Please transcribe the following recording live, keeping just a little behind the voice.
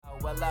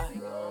Well, I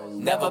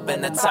never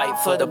been the type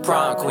for the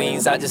prom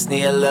queens. I just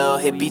need a little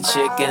hippie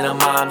chick and a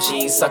mom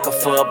jeans. Sucker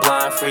for a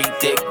blind freak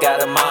dick,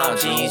 got a mom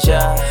jeans,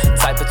 yeah.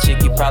 Type of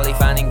chick you probably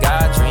find in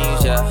God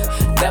dreams,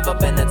 yeah. Never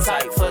been the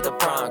type for the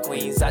prom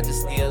queens. I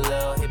just need a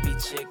little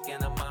hippie chick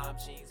and a mom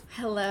jeans.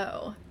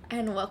 Hello,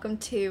 and welcome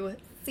to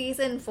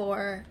Season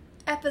 4,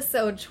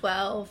 Episode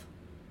 12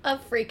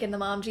 of Freakin' the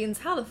Mom Jeans.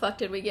 How the fuck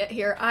did we get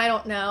here? I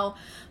don't know.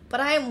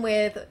 But I am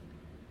with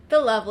the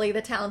lovely,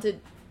 the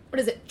talented,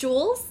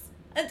 Jules?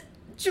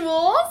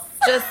 Jules?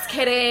 Just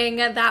kidding.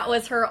 That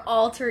was her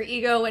alter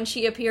ego when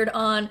she appeared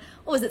on,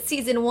 what was it,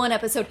 Season 1,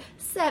 Episode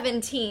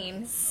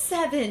 17.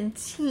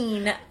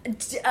 17.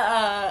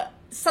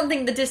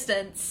 Something the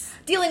distance.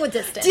 Dealing with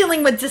distance. Yes.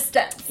 Dealing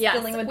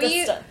with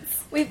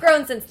distance. We've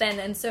grown since then,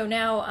 and so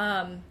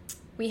now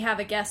we have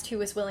a guest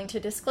who is willing to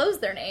disclose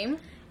their name.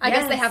 I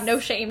guess they have no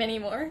shame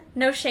anymore.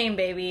 No shame,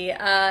 baby.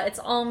 It's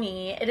all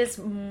me. It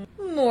is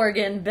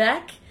Morgan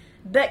Beck.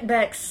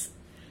 Beck's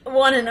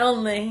one and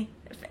only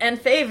and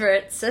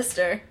favorite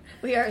sister.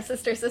 We are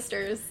sisters.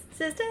 Sister.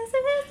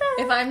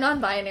 If I'm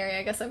non-binary,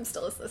 I guess I'm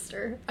still a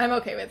sister. I'm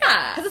okay with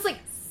that. Because it's like,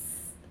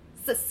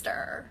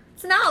 sister.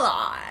 It's not a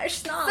lie.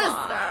 It's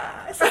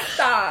not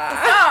Sister.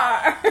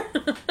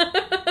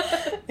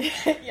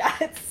 Yeah,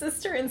 it's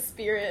sister in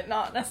spirit,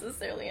 not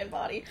necessarily in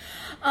body.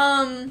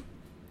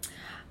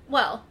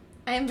 Well,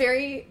 I am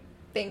very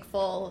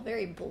thankful,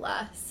 very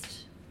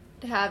blessed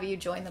to have you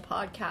join the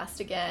podcast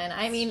again.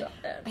 I mean,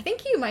 I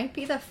think you might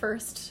be the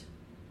first...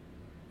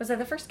 Was I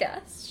the first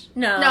guest?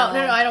 No,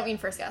 I don't mean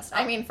first guest.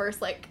 I mean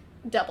first, like,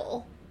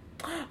 double.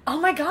 Oh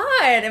my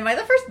god, am I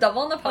the first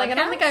double on the podcast? Like, I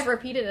don't think I've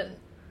repeated it.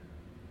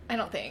 I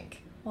don't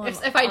think. Well,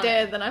 if I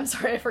did, then I'm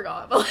sorry I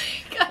forgot. But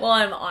like, well,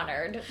 I'm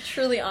honored.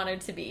 Truly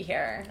honored to be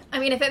here. I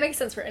mean, if it makes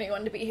sense for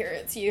anyone to be here,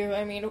 it's you.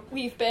 I mean,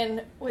 we've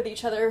been with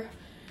each other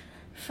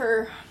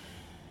for...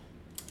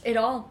 It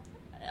all.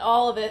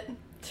 All of it.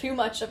 Too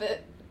much of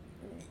it.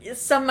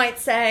 Some might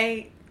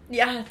say,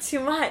 yeah, too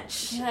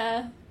much.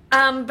 Yeah.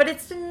 But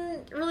it's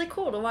been really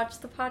cool to watch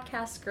the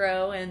podcast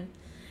grow, and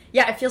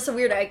yeah, it feels so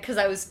weird because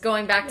I was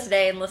going back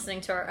today and listening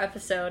to our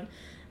episode.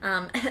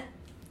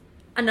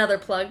 Another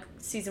plug,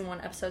 Season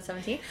 1, Episode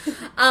 17.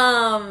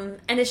 And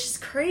it's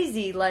just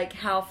crazy, like,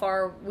 how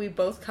far we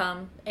both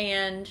come,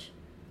 and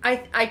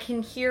I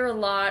can hear a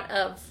lot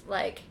of,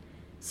 like,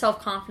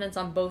 self-confidence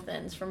on both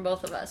ends from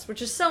both of us,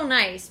 which is so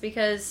nice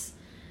because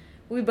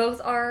we both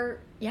are,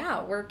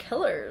 we're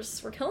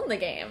killers. We're killing the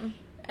game.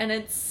 And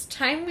it's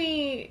time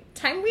we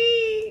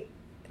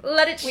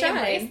let it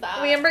shine.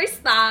 We embrace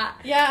that.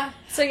 Yeah.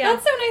 So yeah.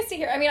 That's so nice to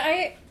hear. I mean,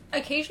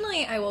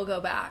 occasionally I will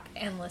go back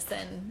and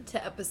listen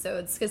to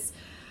episodes because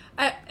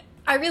I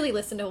really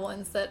listen to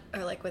ones that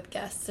are like with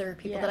guests or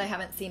people that I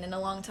haven't seen in a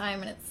long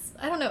time, and it's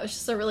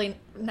just a really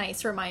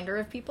nice reminder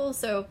of people.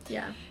 So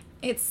yeah.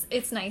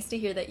 It's nice to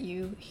hear that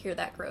you hear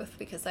that growth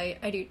because I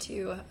do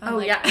too.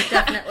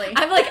 Definitely.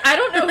 I'm like, I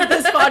don't know if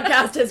this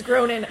podcast has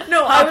grown in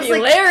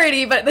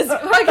popularity, but this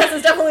podcast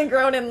has definitely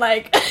grown in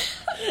like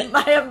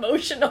my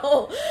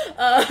emotional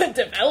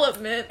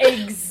development.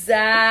 Exactly.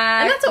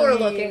 And that's what we're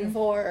looking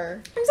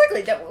for.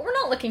 Exactly. We're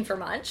not looking for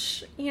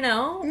much, you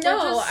know?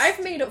 No,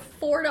 I've made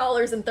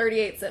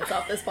 $4.38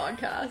 off this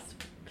podcast.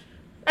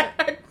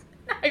 I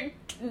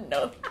didn't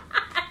know that.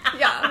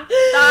 Yeah,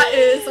 that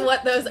is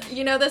what those,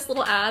 this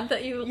little ad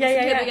that you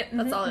listen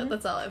to?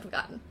 That's all I've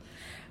gotten.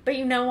 But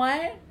you know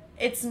what?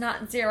 It's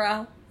not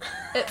zero.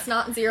 It's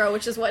not zero,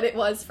 which is what it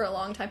was for a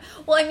long time.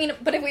 Well, I mean,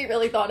 but if we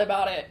really thought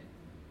about it,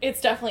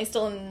 it's definitely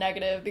still in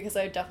negative because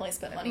I definitely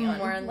spent money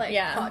on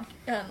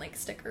like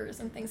stickers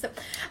and things. So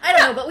I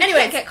don't know, but we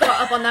can't get caught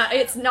up on that.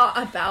 It's not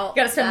about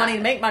you gotta spend money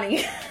to make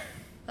money.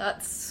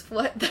 That's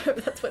what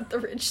the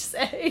rich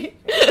say.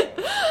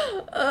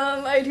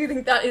 I do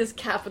think that is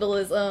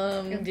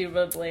capitalism.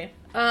 Indubitably.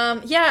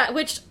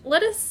 Which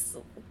let us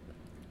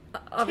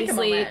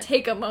obviously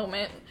take a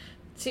moment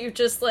to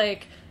just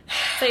like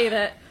say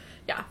that.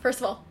 Yeah. First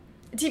of all,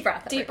 deep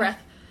breath.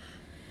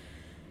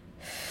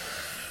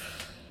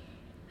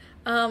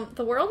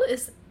 The world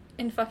is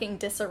in fucking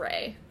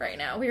disarray right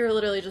now. We were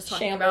literally just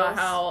talking about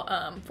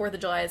how 4th of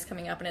July is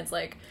coming up, and it's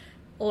like,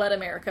 let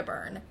America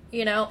burn,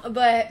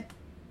 but.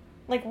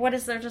 Like, what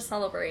is there to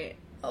celebrate?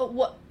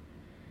 What?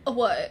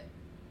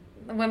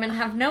 Women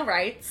have no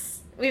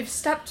rights. We've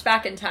stepped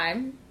back in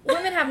time.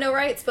 Women have no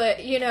rights, but,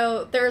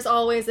 there's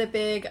always a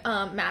big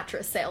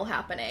mattress sale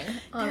happening.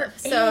 There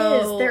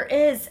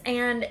is.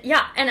 And,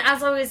 and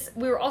as always,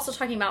 we were also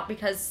talking about,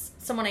 because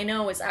someone I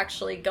know is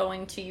actually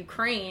going to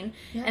Ukraine,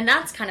 and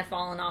that's kind of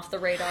fallen off the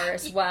radar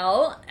as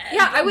well.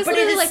 Yeah, but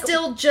it is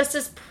still just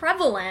as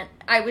prevalent.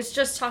 I was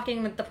just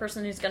talking with the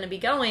person who's going to be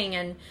going,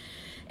 and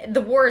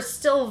the war is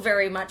still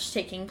very much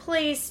taking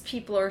place.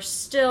 People are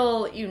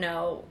still,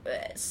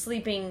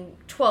 sleeping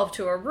 12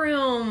 to a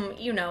room,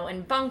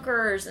 in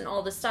bunkers and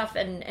all this stuff.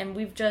 And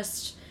we've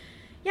just,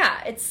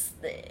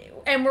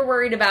 and we're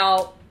worried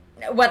about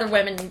whether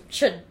women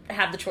should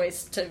have the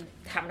choice to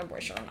have an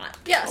abortion or not.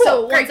 Yeah, cool,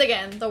 so once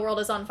again, the world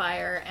is on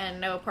fire, and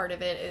no part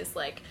of it is,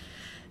 like,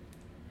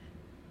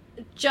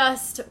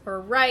 just or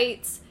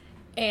right.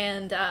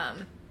 And,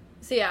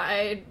 so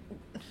yeah,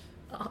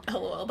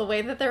 LOL, the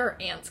way that there are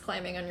ants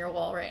climbing on your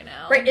wall right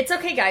now. Right, it's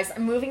okay, guys.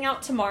 I'm moving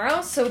out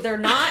tomorrow, so they're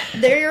my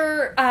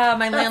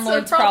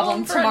landlord's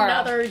problem for tomorrow.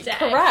 Another day.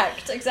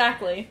 Correct,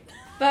 exactly.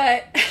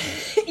 But,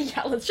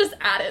 yeah, let's just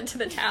add it to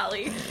the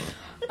tally.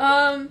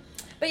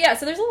 But yeah,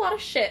 so there's a lot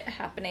of shit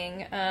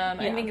happening.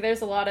 I think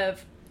there's a lot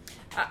of...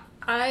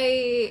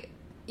 I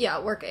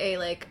work a,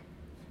 like,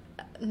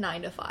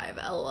 9 to 5,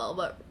 LOL,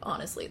 but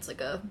honestly, it's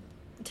like a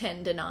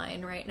 10 to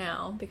 9 right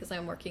now because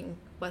I'm working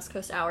West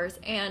Coast hours,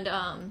 and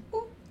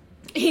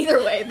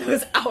either way,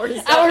 those hours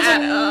are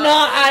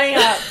not adding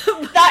up.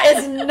 That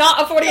is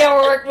not a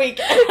 40-hour work week.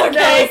 Okay,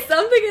 no,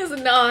 something is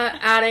not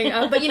adding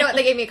up. But you know what?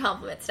 They gave me a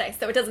compliment today,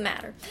 so it doesn't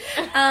matter.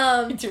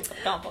 It's a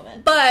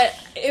compliment. But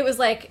it was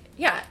like,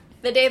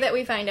 the day that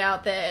we find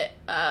out that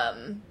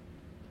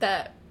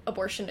that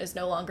abortion is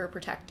no longer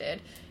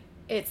protected,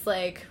 it's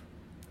like,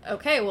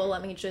 okay, well,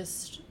 let me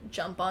just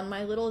jump on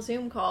my little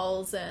Zoom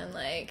calls and,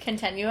 like...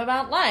 continue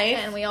about life.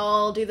 And we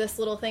all do this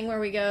little thing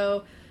where we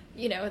go,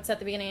 you know, it's at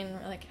the beginning,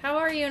 we're like, how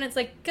are you? And it's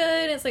like,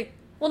 good. And it's like,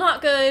 well,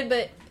 not good,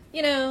 but,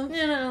 you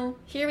know,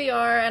 here we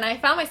are. And I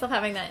found myself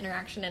having that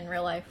interaction in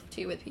real life,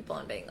 too, with people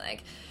and being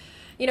like,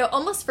 you know,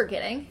 almost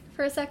forgetting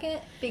for a second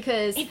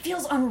because... it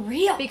feels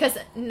unreal. Because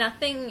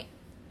nothing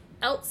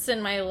else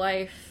in my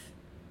life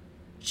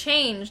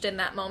changed in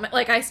that moment.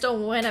 Like, I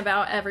still went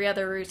about every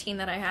other routine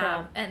that I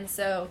have, and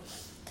so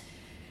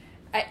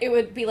it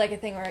would be like a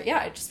thing where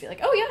I'd just be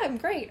like, oh yeah, I'm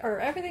great, or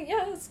everything,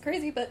 it's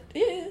crazy, but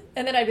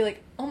and then I'd be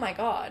like, oh my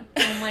god,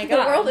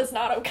 the world is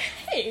not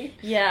okay.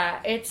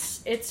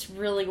 It's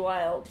really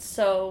wild.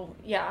 So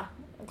I'm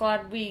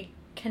glad we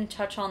can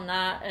touch on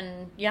that,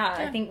 and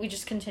I think we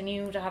just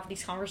continue to have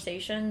these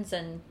conversations,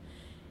 and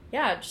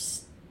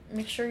just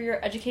make sure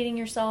you're educating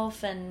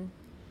yourself, and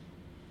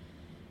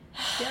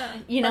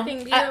you know,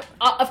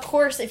 of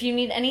course, if you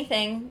need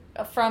anything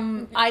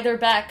from either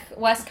Beck,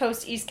 West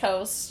Coast, East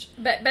Coast,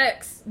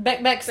 Beck's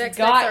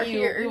got you.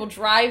 Here. We will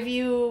drive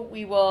you.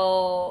 We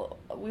will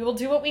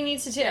do what we need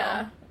to do.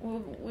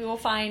 We will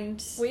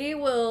find. We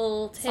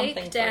will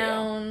take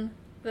down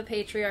the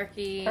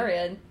patriarchy.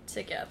 Period.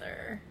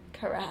 Together.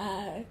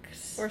 Correct.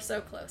 We're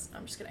so close.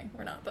 I'm just kidding.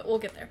 We're not, but we'll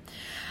get there.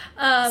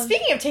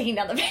 Speaking of taking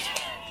down the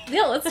patriarchy.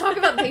 Let's talk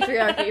about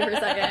patriarchy for a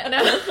second.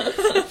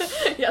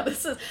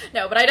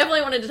 But I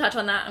definitely wanted to touch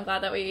on that. I'm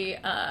glad that we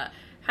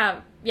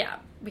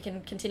we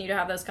can continue to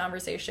have those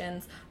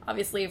conversations.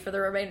 Obviously, for the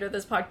remainder of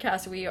this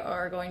podcast, we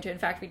are going to, in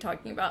fact, be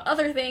talking about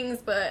other things,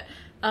 but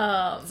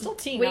still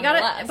tea,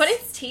 but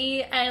it's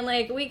tea, and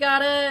like we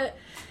gotta.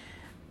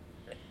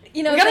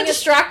 You know, we gotta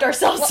distract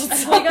ourselves.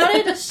 We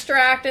gotta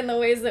distract in the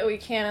ways that we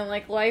can, and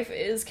like life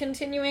is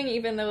continuing,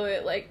 even though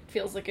it like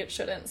feels like it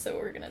shouldn't. So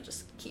we're gonna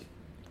just keep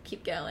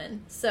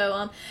going.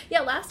 So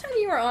last time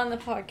you were on the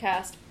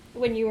podcast,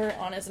 when you were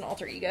on as an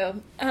alter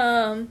ego,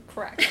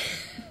 correct.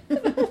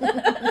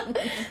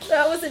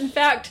 That was in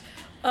fact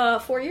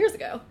 4 years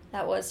ago.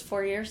 That was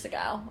 4 years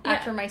ago,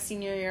 after my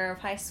senior year of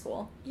high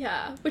school.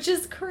 Yeah, which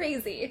is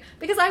crazy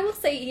because I will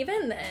say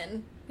even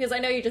then. Because I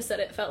know you just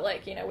said it felt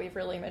like, you know, we've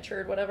really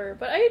matured, whatever.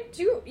 But I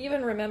do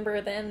even remember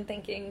then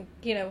thinking,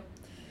 you know,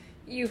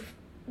 you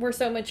were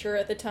so mature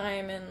at the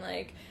time. And,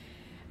 like,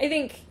 I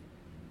think,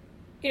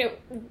 you know,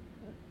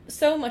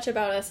 so much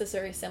about us is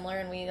very similar.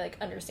 And we, like,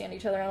 understand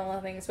each other on a lot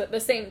of things. But at the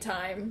same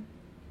time,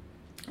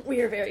 we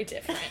are very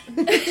different.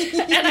 And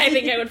I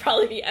think it would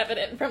probably be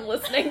evident from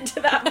listening to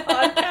that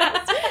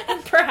podcast.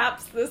 And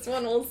perhaps this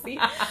one we'll see.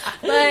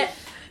 But,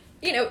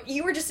 you know,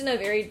 you were just in a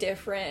very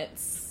different...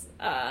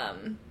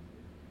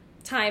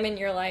 time in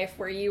your life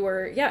where you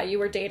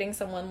were dating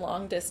someone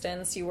long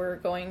distance, you were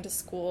going to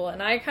school,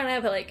 and I kind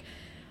of like,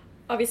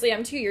 obviously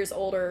I'm 2 years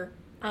older,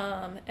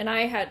 and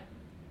I had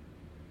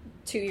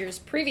 2 years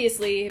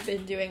previously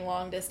been doing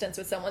long distance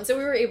with someone, so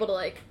we were able to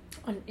like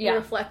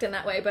reflect in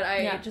that way, but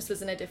I just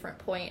was in a different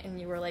point, and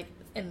you were like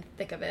in the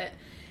thick of it,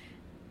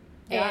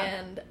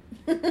 and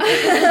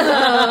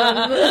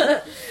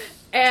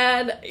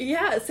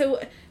so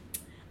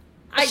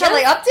Shall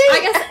I update? I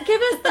guess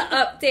give us the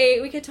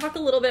update. We could talk a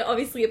little bit,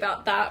 obviously,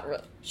 about that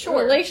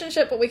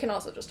relationship, but we can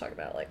also just talk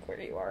about, like, where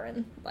you are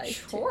in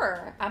life.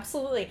 Sure,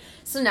 absolutely.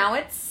 So now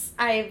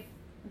I've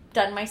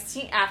done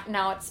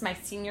now it's my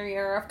senior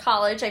year of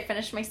college. I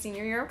finished my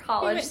senior year of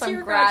college, so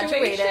I'm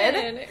graduated.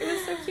 It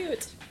was so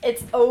cute.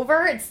 It's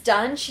over. It's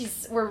done.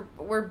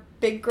 We're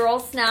big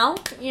girls now,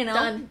 you know.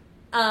 Done.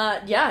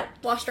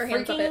 Washed our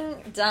hands of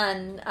it.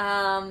 Done.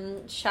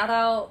 Shout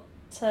out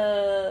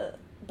to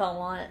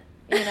Belmont.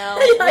 You know,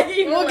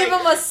 we'll give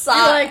them a sign.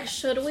 You're like,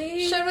 should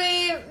we?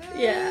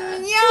 Yeah,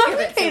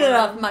 we paid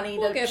enough money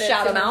to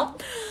shout them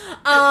out.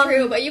 That's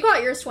true, but you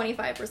got yours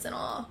 25%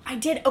 off. I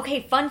did.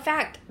 Okay, fun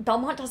fact.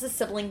 Belmont does a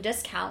sibling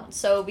discount.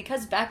 So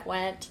because Beck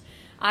went,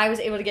 I was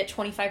able to get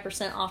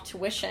 25% off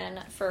tuition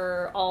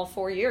for all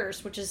 4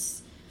 years, which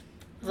is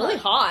really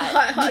hot.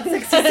 Hot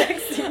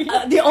 60.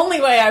 The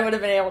only way I would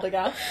have been able to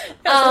go.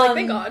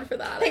 Thank God for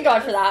that. Thank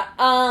God for that.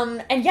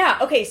 And yeah,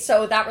 okay,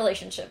 so that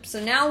relationship.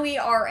 So now we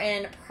are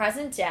in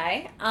present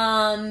day.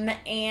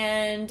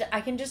 And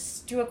I can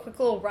just do a quick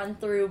little run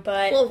through,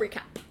 but Little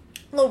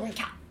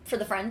recap for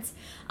the friends.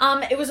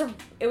 It was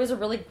a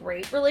really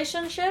great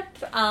relationship.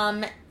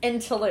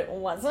 Until it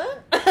wasn't.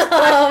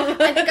 I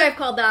think I've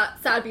called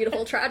that sad,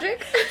 beautiful,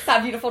 tragic.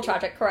 Sad, beautiful,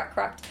 tragic.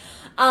 Correct.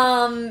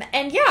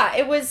 And yeah,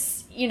 it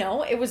was,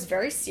 it was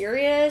very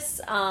serious.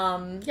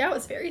 Yeah, it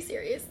was very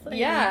serious. Like,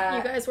 yeah.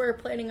 You guys were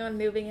planning on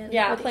moving in.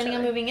 Yeah, with planning each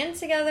on other. moving in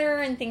together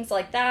and things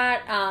like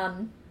that.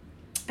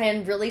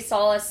 And really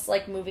saw us,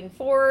 like, moving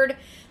forward.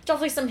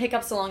 Definitely some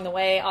hiccups along the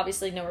way.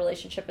 Obviously, no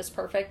relationship is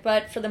perfect.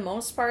 But for the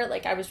most part,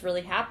 like, I was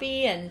really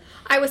happy. And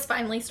I was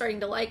finally starting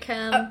to like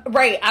him.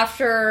 right,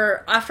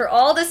 after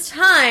all this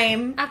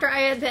time. After I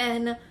had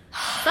been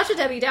such a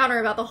Debbie Downer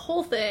about the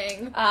whole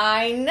thing.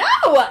 I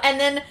know! And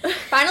then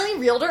finally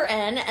reeled her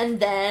in. And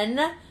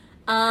then...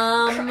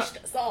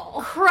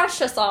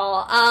 Crushed us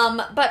all.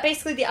 But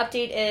basically the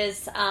update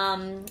is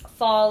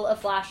fall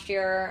of last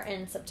year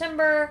in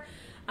September.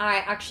 I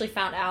actually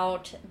found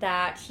out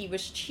that he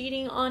was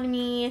cheating on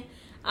me.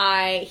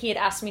 He had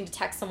asked me to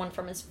text someone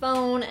from his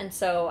phone, and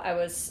so I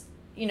was,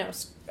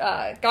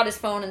 got his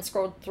phone and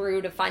scrolled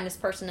through to find this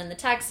person in the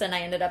text, and I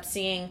ended up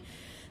seeing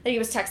that he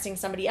was texting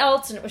somebody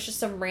else, and it was just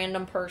some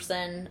random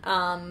person.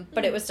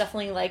 But it was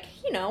definitely like,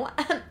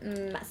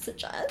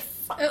 messages.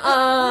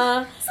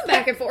 Some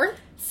back and forth.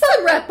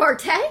 Some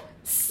repartee.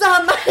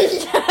 Some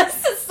pictures.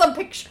 Some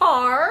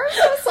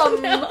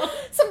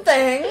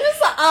things.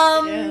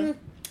 Yeah.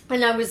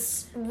 And I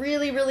was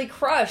really, really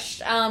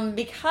crushed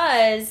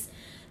because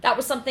that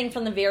was something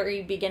from the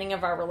very beginning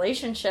of our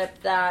relationship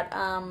that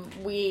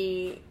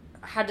we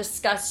had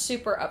discussed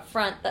super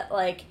upfront that,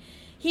 like,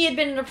 he had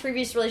been in a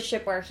previous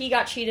relationship where he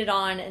got cheated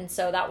on, and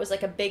so that was,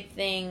 like, a big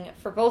thing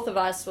for both of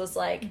us was,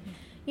 like,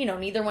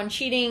 neither one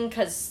cheating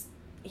because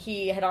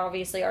he had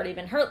obviously already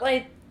been hurt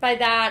by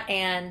that,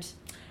 and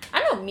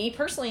I don't know, me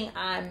personally,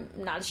 I'm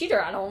not a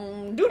cheater. I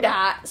don't do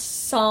that,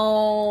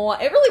 so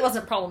it really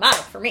wasn't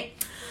problematic for me.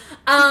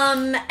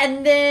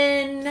 And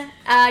then,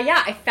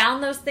 I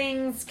found those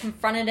things,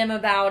 confronted him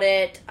about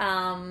it,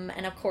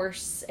 and of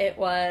course it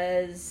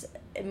was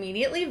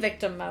immediately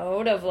victim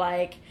mode of,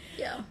 like,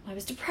 Yeah. I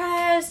was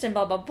depressed and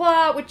blah, blah,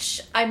 blah,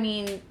 which, I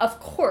mean, of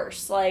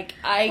course, like,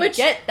 I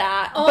get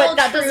that, but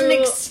that doesn't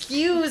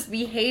excuse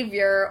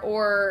behavior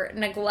or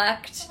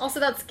neglect. Also,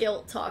 that's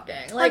guilt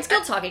talking. Like,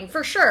 guilt talking,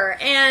 for sure,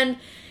 and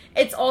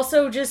it's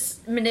also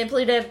just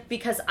manipulative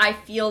because I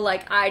feel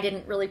like I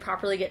didn't really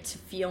properly get to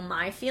feel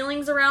my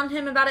feelings around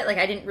him about it. Like,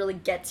 I didn't really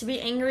get to be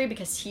angry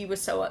because he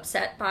was so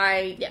upset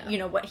by,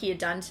 what he had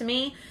done to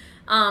me,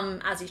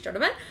 as he should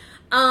have been.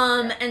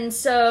 And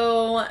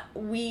so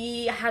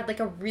we had, like,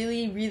 a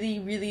really, really,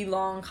 really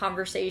long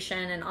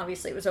conversation, and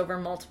obviously it was over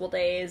multiple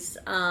days,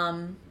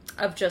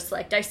 of just,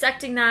 like,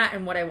 dissecting that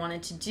and what I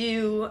wanted to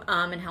do,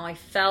 and how I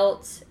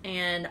felt,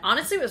 and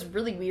honestly it was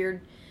really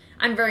weird.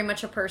 I'm very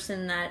much a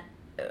person that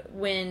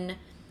when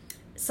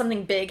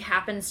something big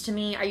happens to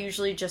me, I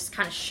usually just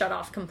kind of shut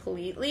off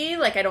completely.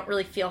 Like, I don't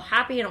really feel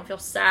happy, I don't feel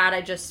sad,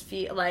 I just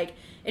feel like,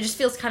 it just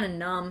feels kind of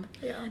numb.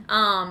 Yeah.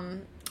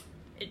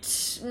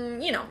 It's,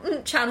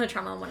 childhood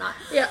trauma and whatnot.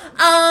 Yeah.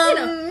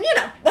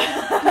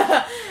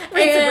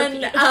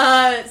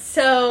 And,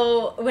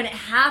 so when it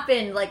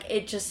happened, like,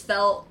 it just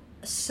felt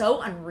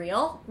so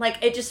unreal.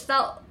 Like, it just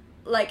felt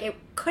like it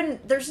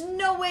couldn't, there's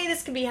no way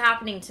this could be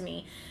happening to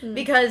me.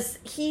 Because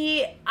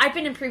I've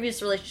been in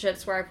previous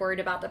relationships where I've worried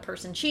about the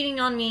person cheating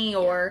on me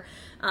or,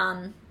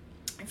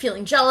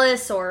 feeling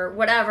jealous or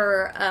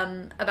whatever,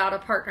 about a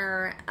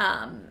partner.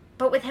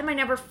 But with him, I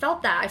never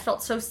felt that. I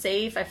felt so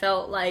safe. I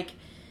felt like,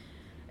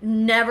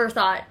 never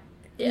thought,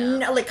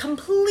 like,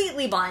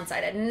 completely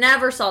blindsided.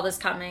 Never saw this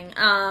coming.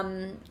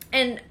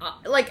 And,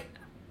 like,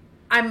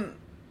 I'm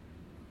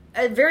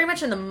very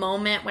much in the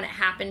moment when it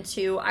happened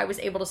too. I was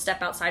able to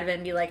step outside of it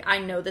and be like, I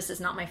know this is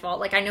not my fault.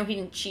 Like, I know he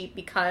didn't cheat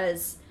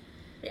because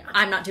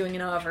I'm not doing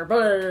enough or blah,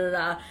 blah, blah,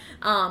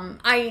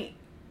 blah.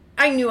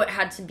 I knew it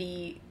had to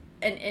be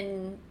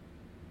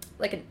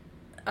like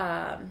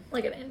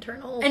an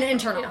internal. An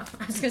internal. Yeah.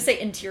 I was gonna say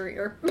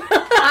interior.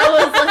 I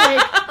was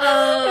like,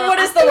 what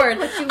is the word?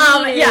 What you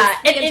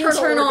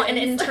mean an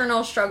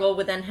internal struggle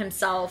within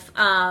himself.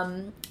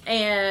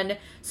 And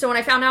so when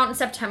I found out in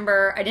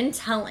September, I didn't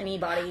tell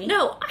anybody.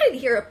 No, I didn't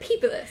hear a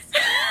peep of this.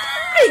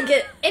 I didn't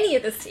get any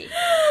of this tea.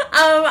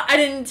 I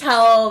didn't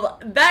tell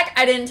Beck.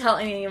 I didn't tell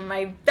any of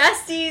my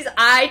besties.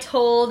 I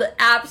told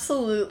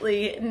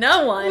absolutely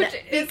no one. Which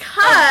is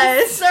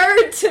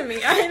absurd to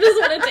me. I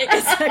just want to take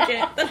a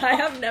second that I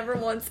have never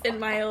once in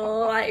my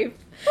life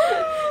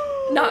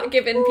not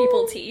given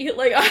people tea.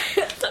 Like,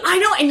 I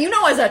know, and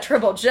as a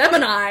triple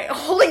Gemini,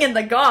 holding in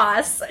the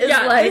goss is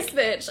like...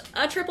 this bitch,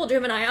 a triple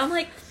Gemini. I'm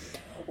like...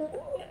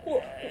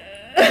 What?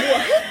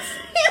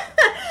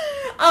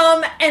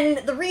 And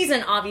the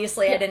reason,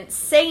 obviously, I didn't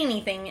say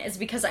anything is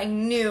because I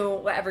knew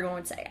what everyone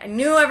would say. I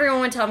knew everyone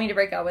would tell me to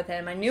break up with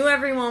him. I knew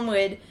everyone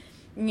would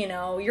you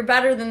know, you're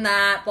better than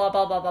that, blah,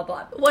 blah, blah, blah,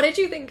 blah. What did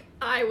you think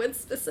I would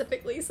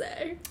specifically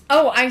say?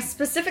 Oh, I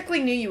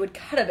specifically knew you would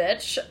cut a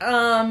bitch,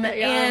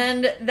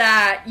 and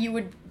that you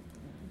would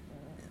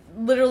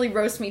literally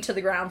roast me to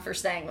the ground for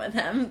staying with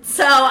him.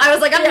 So I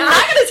was like, I'm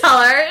not gonna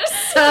tell her.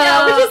 So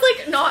yeah, which is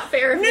like not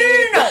fair.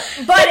 No.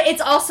 But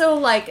it's also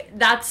like,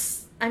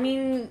 that's, I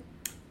mean,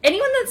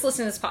 anyone that's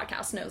listening to this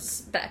podcast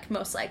knows Beck,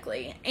 most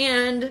likely.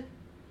 And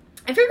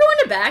if you're going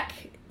to Beck,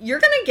 you're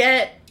gonna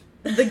get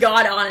the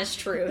God honest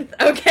truth,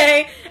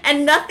 okay?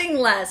 And nothing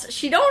less.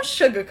 She don't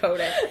sugarcoat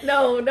it.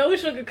 No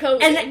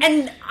sugarcoat.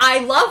 And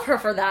I love her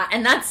for that.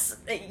 And that's,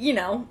 you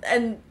know,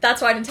 and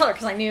that's why I didn't tell her,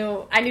 because I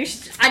knew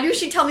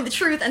she'd tell me the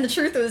truth, and the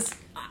truth was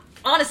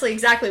honestly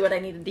exactly what I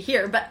needed to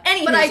hear. But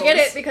I get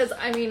it, because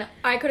I mean,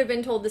 I could have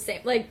been told the same,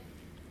 like,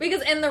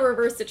 because in the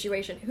reverse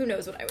situation, who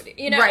knows what I would do?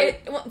 You know,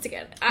 right. Once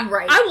again, I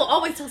will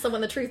always tell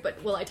someone the truth,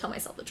 but will I tell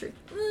myself the truth?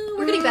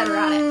 We're getting better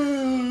at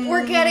it.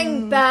 We're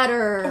getting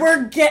better.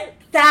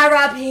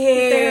 Therapy.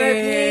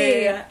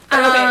 Okay,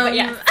 but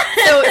yeah.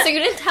 So you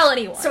didn't tell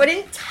anyone. So I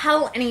didn't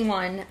tell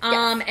anyone.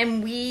 Yes.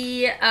 And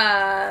we, the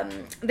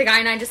guy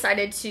and I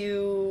decided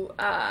to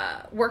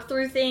work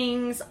through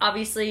things.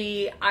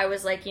 Obviously, I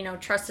was like, you know,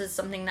 trust is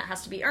something that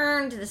has to be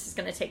earned. This is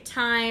going to take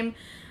time.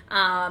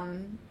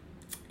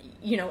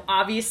 You know,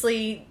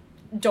 obviously,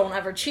 don't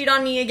ever cheat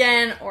on me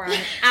again, or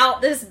I'm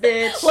out this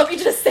bitch. Let me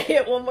just say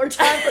it one more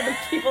time for the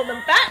people in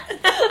the back.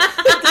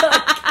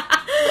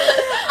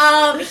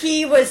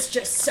 He was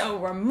just so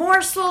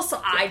remorseful,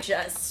 so I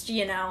just,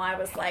 you know, I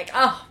was like,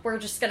 oh, we're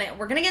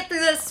gonna get through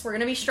this, we're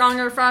gonna be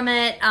stronger from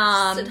it. It's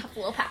a tough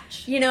little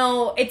patch. You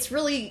know, it's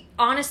really,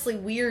 honestly,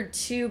 weird,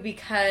 too,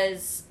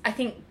 because I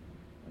think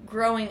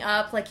growing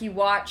up, like, you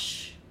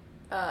watch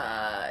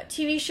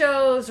TV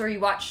shows, or you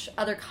watch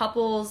other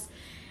couples,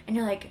 and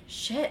you're like,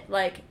 shit,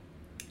 like,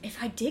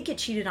 if I did get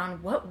cheated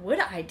on, what would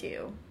I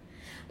do?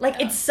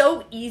 Like, it's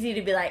so easy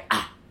to be like,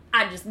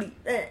 I just leave,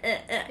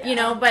 you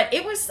know, but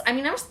it was, I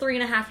mean, I was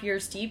 3.5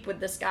 years deep with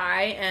this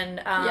guy,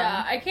 and,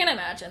 yeah, I can't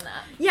imagine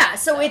that. Yeah,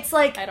 so it's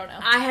like, I don't know.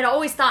 I had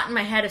always thought in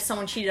my head, if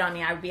someone cheated on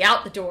me, I would be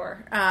out the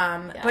door,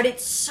 but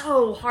it's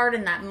so hard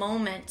in that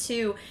moment,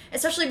 too,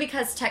 especially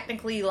because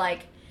technically,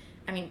 like,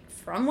 I mean,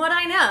 from what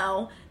I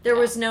know, there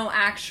was no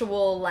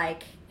actual,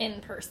 like,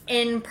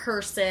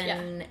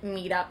 in-person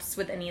meetups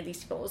with any of these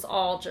people. It was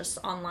all just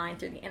online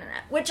through the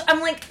internet. Which I'm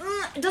like,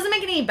 it doesn't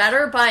make it any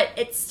better, but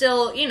it's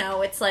still, you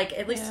know, it's like,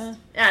 at least,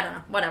 I don't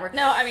know, whatever.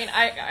 No, I mean,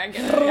 I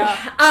get it,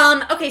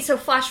 yeah. Okay, so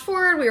flash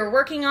forward, we were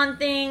working on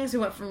things, we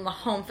went from the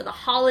home for the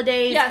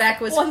holidays, yes,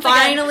 Beck was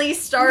finally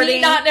starting.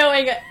 Me not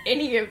knowing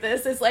any of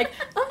this is like,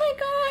 oh my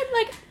god,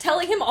 like,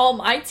 telling him all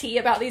my tea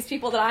about these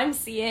people that I'm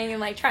seeing,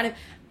 and like, trying to,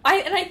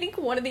 I think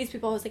one of these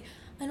people was like,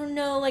 I don't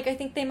know, like, I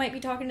think they might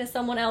be talking to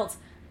someone else.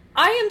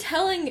 I am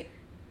telling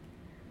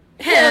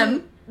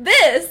him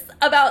this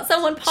about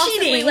someone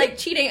possibly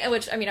cheating,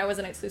 which, I mean, I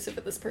wasn't exclusive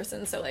with this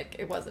person, so like,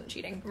 it wasn't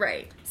cheating.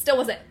 Right. Still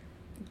wasn't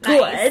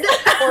good.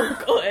 Nice or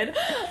good.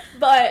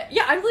 But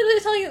yeah, I'm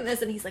literally telling him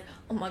this, and he's like,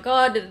 oh my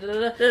god,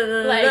 like,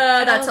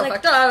 that's so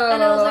fucked up.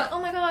 And I was like,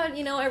 oh my god,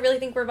 you know, I really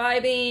think we're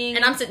vibing.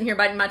 And I'm sitting here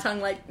biting my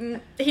tongue like,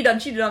 he done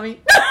cheated on me.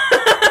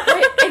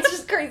 It's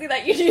just crazy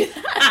that you do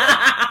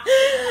that.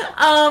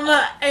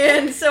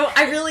 And so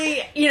I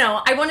really, you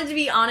know, I wanted to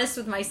be honest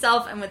with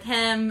myself and with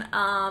him,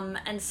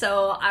 and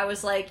so I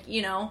was like,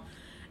 you know,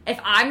 if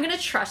I'm gonna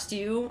trust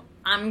you,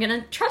 I'm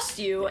gonna trust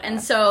you.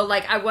 And so,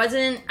 like, I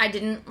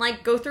didn't,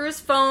 like, go through his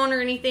phone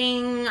or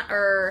anything,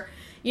 or,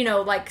 you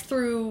know, like,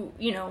 through,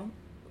 you know,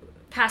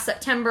 past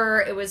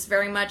September, it was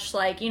very much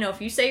like, you know,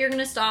 if you say you're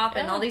gonna stop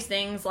and all these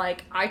things,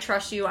 like, I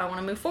trust you, I want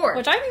to move forward.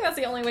 Which I think that's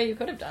the only way you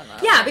could have done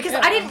that. Yeah, because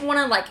I didn't want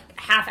to, like,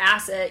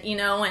 half-ass it, you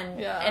know,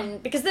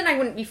 and because then I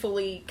wouldn't be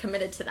fully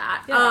committed to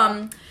that.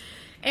 Yeah.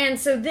 And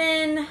so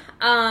then,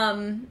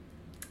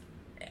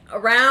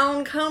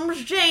 around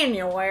comes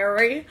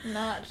January.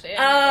 Not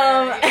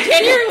January.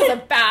 January was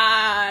a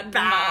bad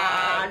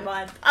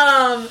month.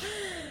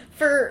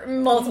 For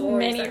multiple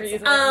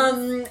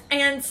reasons.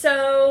 And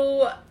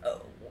so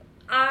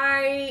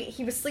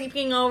he was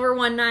sleeping over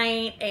one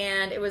night,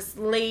 and it was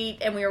late,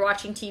 and we were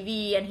watching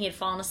TV, and he had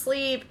fallen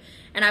asleep,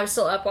 and I was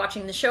still up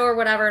watching the show or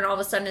whatever, and all of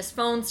a sudden his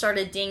phone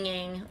started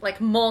dinging,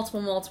 like,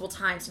 multiple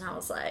times, and I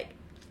was like,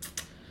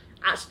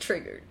 I was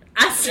triggered.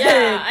 I said,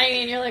 yeah, I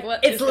mean, you're like,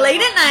 what? It's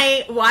late at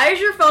night. Why is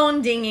your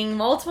phone dinging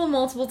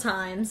multiple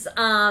times?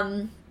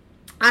 I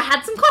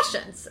had some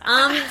questions.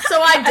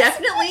 So I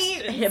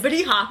definitely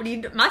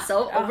hippity-hoppity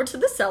myself over to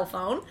the cell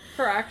phone.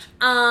 Correct.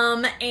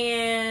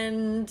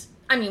 And,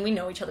 I mean, we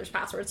know each other's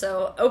passwords,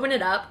 so open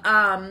it up.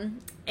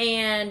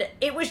 And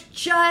it was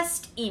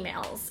just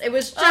emails. It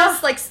was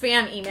just, like,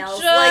 spam emails.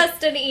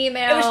 Just an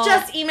email. It was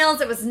just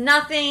emails. It was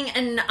nothing.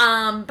 And,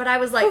 but I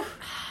was like,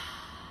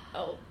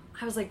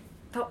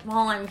 but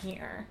while I'm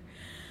here,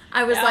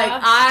 I was like,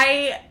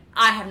 I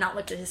have not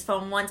looked at his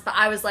phone once, but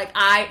I was like,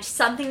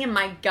 something in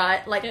my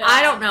gut, like,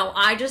 I don't know,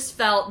 I just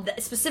felt,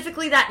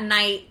 specifically that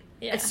night,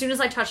 as soon as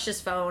I touched his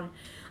phone,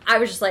 I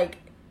was just like,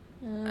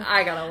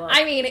 I gotta look.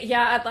 I mean,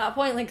 yeah, at that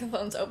point, like, the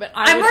phone's open.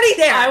 I'm already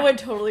there. I would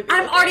totally be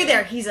I'm looking. already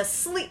there. He's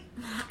asleep.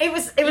 It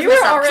was You were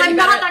messed up, 'cause already I'm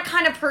not better- that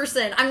kind of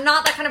person. I'm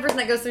not that kind of person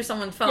that goes through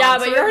someone's phone. Yeah,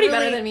 but so you're already really-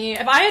 better than me.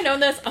 If I had known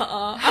this,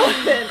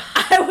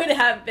 I would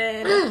have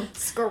been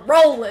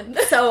scrolling.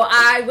 So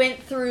I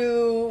went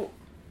through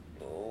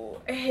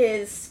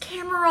his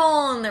camera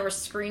roll, and there were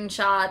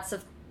screenshots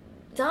of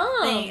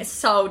Dumb. things.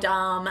 So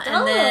dumb. Dumb.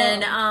 And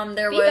then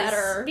there Be was...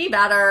 better. Be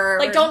better.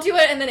 Like, don't do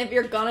it, and then if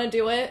you're gonna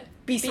do it,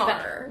 Be smarter.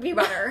 better. Be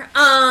better.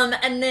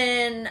 And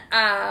then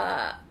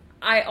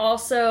I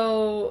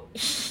also...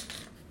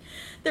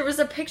 There was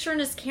a picture in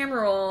his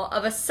camera roll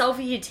of a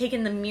selfie he had taken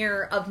in the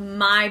mirror of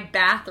my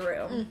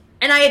bathroom.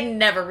 And I had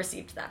never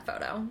received that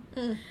photo.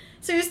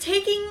 So he was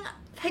taking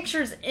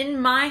pictures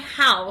in my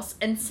house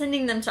and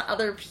sending them to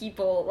other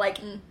people, like,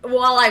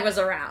 while I was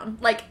around.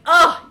 Like,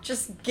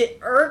 just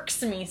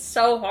irks me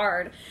so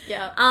hard.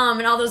 Yeah.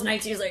 And all those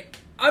nights he was like,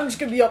 I'm just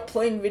gonna be up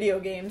playing video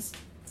games.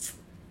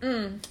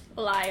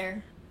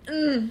 Liar.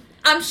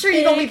 I'm sure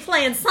you're gonna be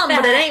playing some,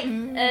 but it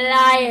ain't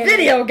Liar.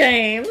 video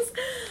games.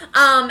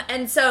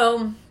 And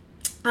so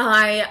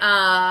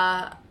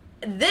then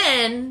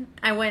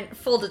I went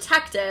full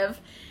detective,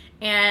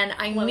 and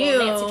I Went a knew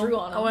little Nancy Drew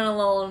on him. I went a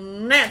little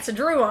Nancy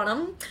Drew on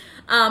him.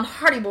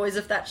 Hardy Boys,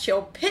 if that's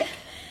your pick.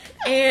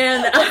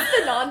 And What's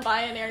the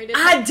non-binary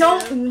detective? I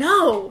don't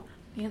know.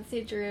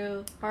 Nancy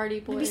Drew,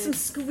 Hardy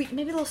Boys.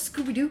 Maybe a little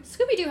Scooby Doo.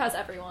 Scooby-Doo has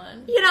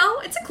everyone. You know,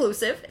 it's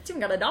inclusive. It's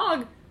even got a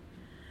dog.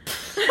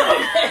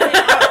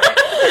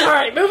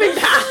 Alright, moving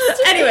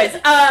past. Anyways,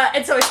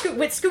 and so I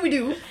with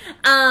Scooby-Doo,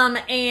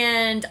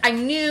 and I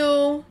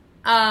knew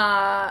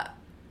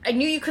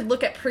you could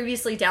look at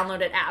previously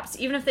downloaded apps.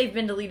 Even if they've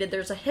been deleted,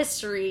 there's a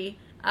history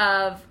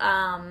of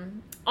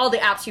all the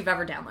apps you've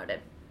ever downloaded.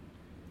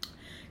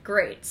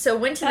 Great. So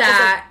went to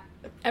that.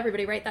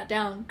 Everybody write that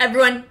down.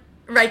 Everyone,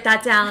 write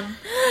that down.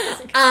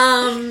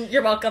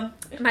 You're welcome.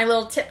 My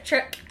little tip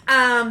trick.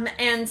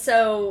 And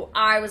so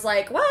I was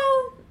like,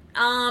 well,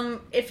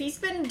 if he's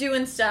been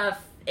doing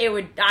stuff,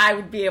 I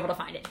would be able to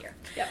find it here.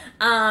 Yep.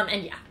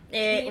 And yeah,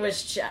 it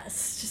was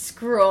just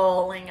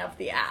scrolling of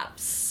the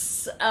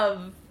apps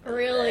of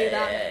Really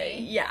that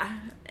many?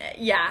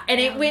 Yeah. And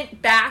it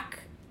went back.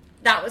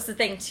 That was the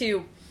thing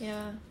too.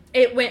 Yeah.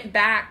 It went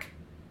back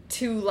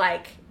to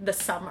like the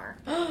summer.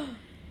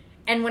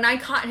 And when I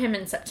caught him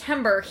in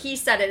September, he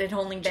said it had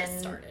only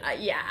been,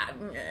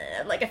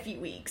 like a few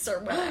weeks or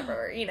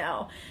whatever, you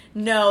know.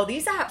 No,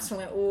 these apps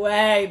went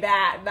way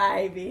back,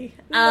 baby.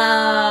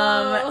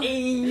 No.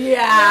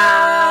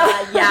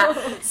 Yeah. No.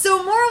 Yeah.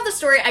 So moral of the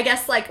story, I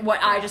guess, like,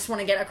 what I just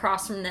want to get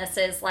across from this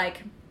is,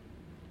 like,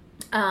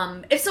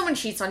 if someone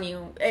cheats on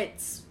you,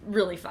 it's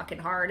really fucking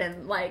hard,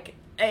 and, like,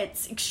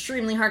 it's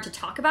extremely hard to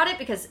talk about it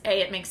because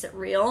A, it makes it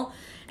real,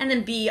 and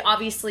then B,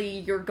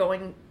 obviously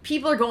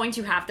people are going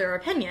to have their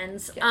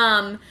opinions.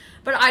 Yeah.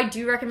 But I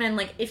do recommend,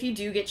 like, if you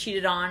do get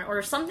cheated on or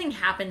if something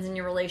happens in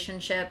your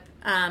relationship,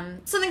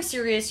 something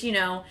serious, you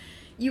know,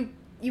 you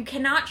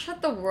cannot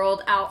shut the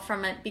world out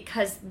from it,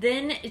 because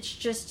then it's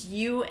just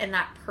you and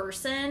that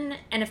person,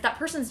 and if that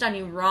person's done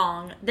you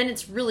wrong, then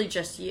it's really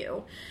just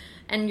you.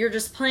 And you're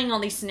just playing all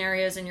these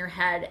scenarios in your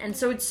head. And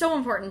so it's so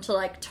important to,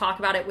 like, talk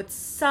about it with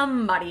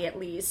somebody at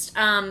least.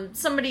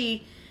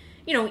 Somebody,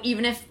 you know,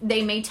 even if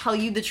they may tell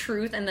you the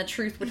truth and the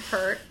truth would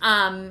hurt.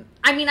 I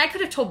mean, I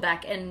could have told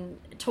Beck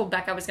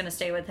I was going to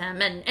stay with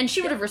him. And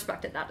she would have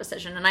respected that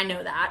decision. And I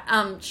know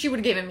that. She would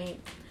have given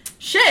me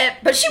shit,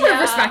 but she would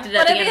have respected it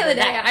at the end of the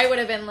day. I would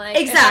have been like,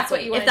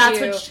 exactly. If that's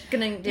what you're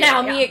going to do.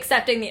 Now, me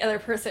accepting the other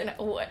person,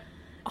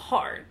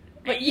 hard.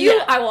 But you,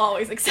 I will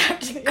always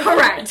accept.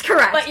 Correct.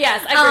 But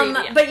yes, I agree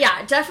with you. But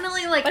yeah,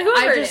 definitely, like, but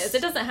whoever it is,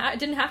 it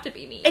didn't have to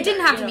be me. It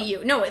didn't have to be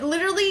you. No,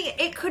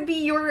 it could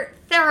be your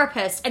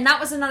therapist, and that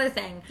was another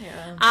thing.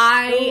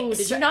 Yeah.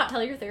 Did you not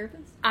tell your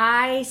therapist?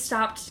 I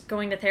stopped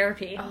going to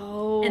therapy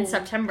in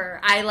September.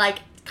 I, like,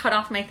 cut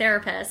off my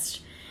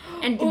therapist.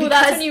 And because,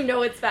 that's when you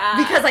know it's bad.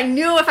 Because I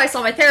knew if I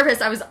saw my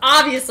therapist, I was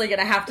obviously going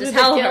to have to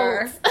tell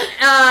her.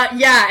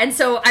 And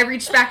so I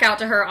reached back out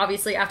to her,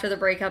 obviously, after the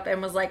breakup,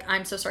 and was like,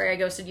 I'm so sorry I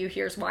ghosted you,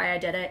 here's why I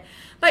did it.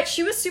 But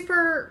she was,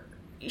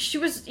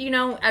 you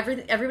know,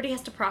 everybody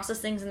has to process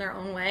things in their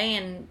own way,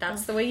 and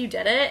that's the way you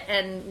did it,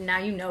 and now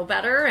you know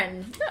better,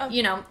 and,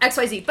 you know,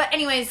 XYZ. But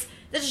anyways,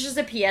 this is just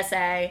a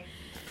PSA.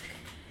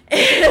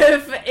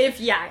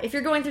 If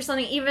you're going through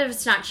something, even if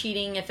it's not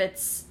cheating, if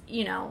it's,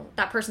 you know,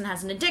 that person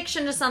has an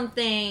addiction to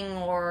something,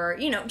 or,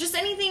 you know, just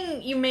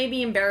anything you may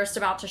be embarrassed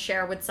about to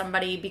share with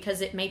somebody because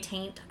it may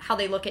taint how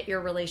they look at your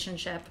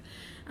relationship,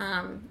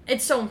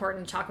 it's so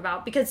important to talk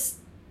about, because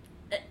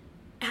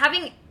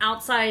having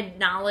outside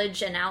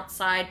knowledge and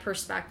outside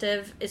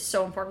perspective is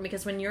so important,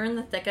 because when you're in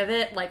the thick of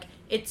it, like,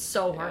 it's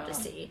so hard to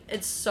see.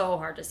 It's so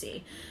hard to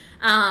see.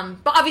 But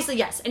obviously,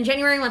 yes, in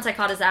January, once I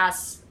caught his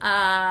ass,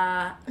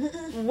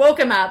 woke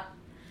him up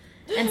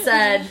and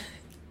said,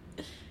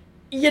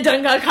 you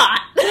done got caught.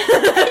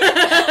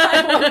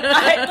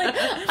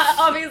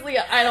 Obviously,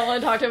 I don't want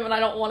to talk to him and I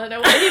don't want to know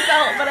what he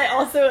felt, but I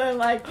also am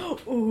like,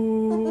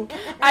 ooh,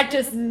 I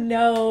just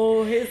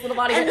know his little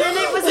body. And then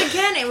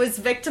it was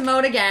victim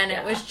mode again.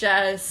 Yeah. It was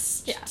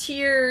just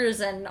tears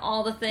and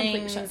all the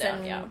things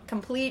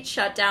complete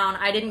shutdown.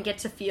 I didn't get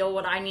to feel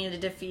what I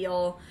needed to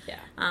feel. Yeah.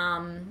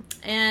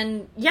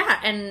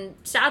 And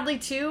sadly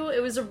too,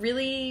 it was a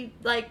really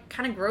like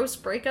kind of gross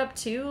breakup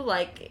too.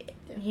 Like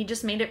he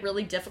just made it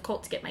really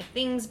difficult to get my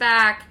things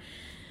back.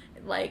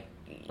 Like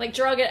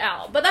drug it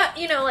out, but that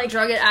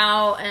drug it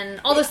out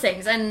and all those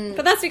things, and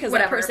but that's because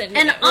whatever. that person.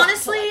 And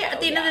honestly, at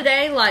the end of the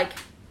day, like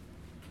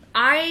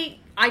I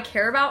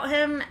care about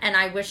him and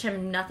I wish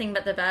him nothing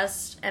but the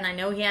best. And I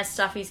know he has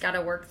stuff he's got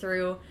to work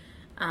through,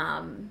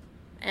 and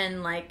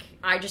like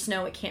I just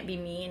know it can't be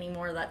me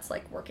anymore that's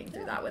like working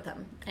through that with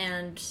him.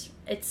 And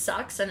it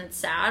sucks and it's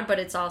sad, but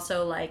it's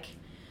also like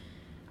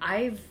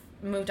I've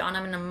moved on.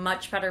 I'm in a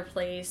much better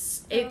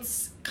place. It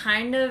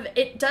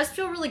does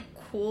feel really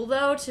cool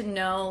though to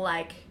know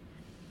like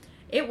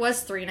it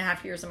was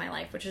 3.5 years of my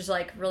life, which is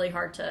like really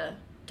hard to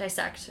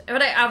dissect,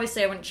 but I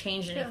wouldn't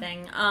change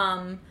anything.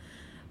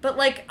 But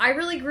like I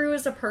really grew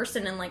as a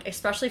person, and like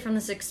especially from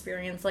this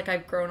experience, like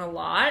I've grown a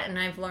lot and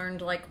I've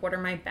learned like what are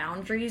my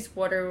boundaries,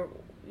 what am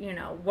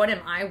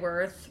I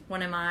worth,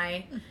 what am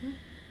I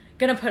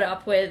gonna put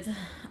up with,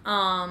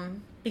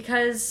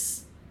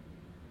 because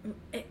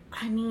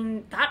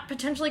that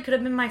potentially could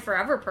have been my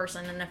forever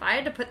person, and if I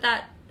had to put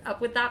that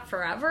up with that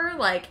forever,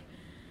 like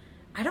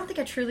I don't think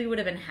I truly would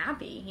have been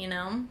happy,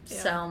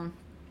 So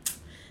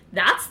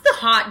that's the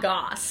hot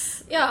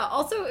goss. Yeah.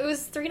 Also, it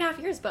was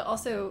 3.5 years, but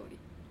also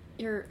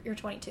you're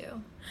 22.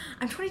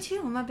 I'm 22.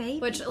 I'm a baby.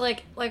 Which,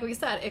 like we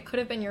said, it could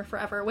have been your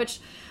forever.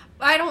 Which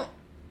I don't.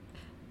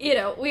 We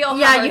all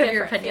you have have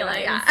your opinion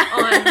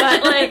on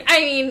but like I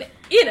mean,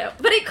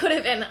 but it could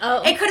have been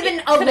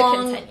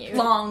a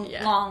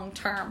long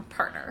term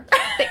partner.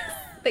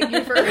 Thank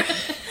you for.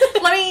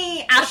 Let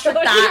me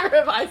asterisk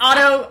that.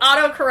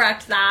 Auto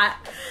correct that.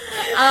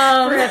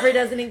 Forever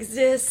doesn't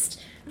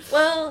exist.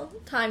 Well,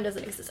 time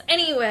doesn't exist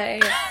anyway.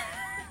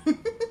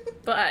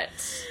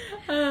 But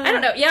I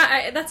don't know. Yeah,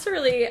 I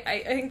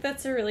think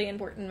that's a really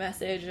important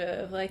message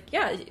of like,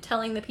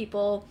 telling the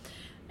people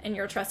in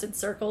your trusted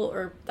circle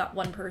or that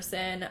one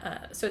person.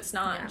 So it's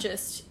not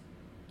just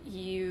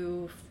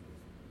you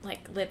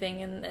like living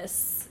in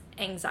this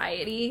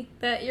anxiety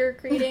that you're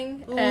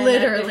creating.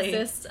 Literally.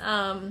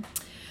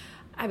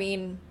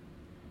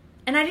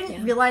 And I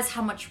didn't realize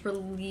how much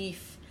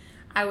relief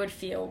I would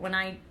feel when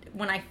I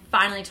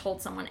finally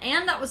told someone.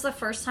 And that was the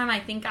first time I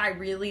think I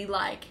really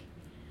like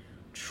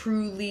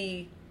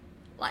truly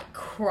like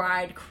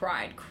cried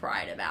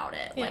about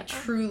it. Like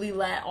truly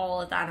let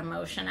all of that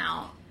emotion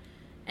out.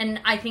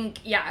 And I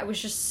think it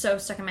was just so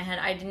stuck in my head.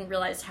 I didn't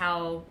realize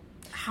how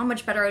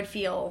much better I would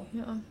feel.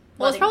 Yeah.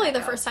 Well, it's probably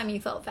the first time you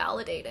felt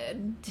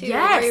validated, too.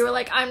 Yes. Where you were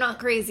like, I'm not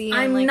crazy.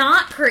 I'm like,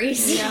 not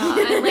crazy. Yeah,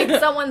 and like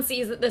someone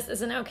sees that this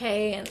isn't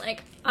okay, and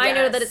like, I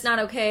know that it's not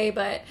okay,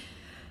 but,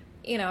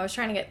 I was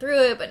trying to get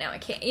through it, but now I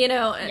can't, And,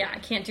 I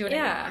can't do it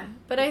anymore.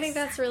 But I think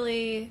that's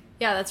really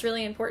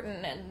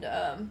important,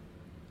 and,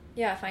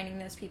 finding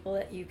those people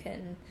that you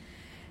can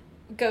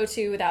go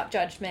to without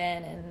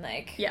judgment, and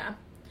like... Yeah.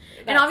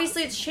 And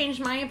obviously it's changed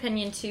my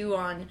opinion, too,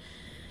 on...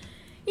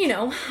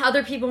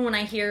 other people, when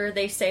I hear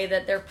they say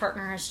that their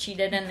partner has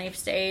cheated and they've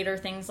stayed or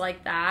things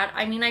like that,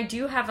 I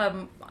do have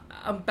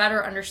a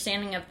better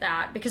understanding of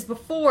that, because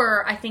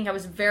before, I think I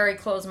was very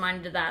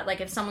closed-minded to that. Like,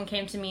 if someone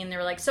came to me and they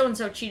were like,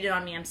 so-and-so cheated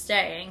on me, I'm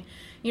staying,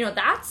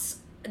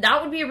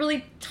 that would be a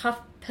really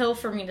tough pill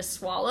for me to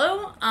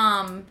swallow.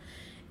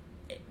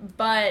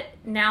 But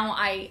now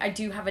I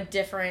do have a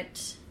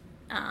different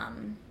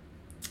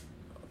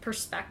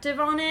perspective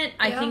on it.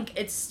 I think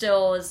it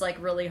still is, like,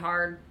 really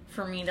hard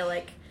for me to,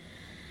 like,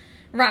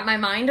 wrap my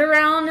mind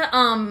around,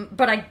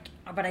 but I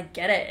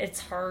get it. It's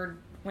hard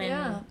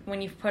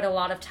when you've put a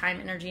lot of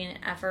time, energy, and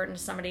effort into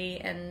somebody,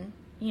 and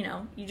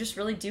you just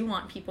really do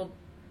want people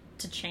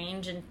to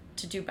change and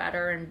to do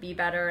better and be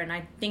better. And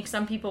I think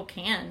some people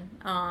can,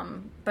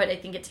 but I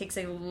think it takes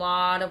a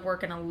lot of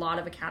work and a lot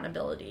of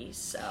accountability.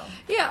 So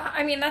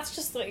that's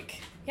just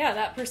like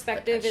that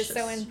perspective is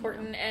so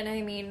important. And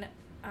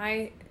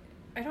I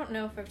don't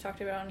know if I've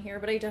talked about it on here,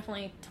 but I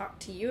definitely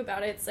talked to you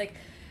about it. It's like,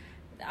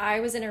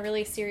 I was in a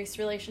really serious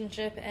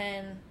relationship,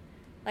 and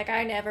like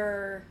I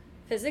never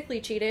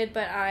physically cheated,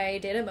 but I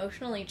did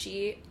emotionally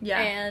cheat. Yeah.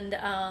 And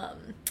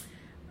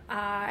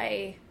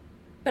I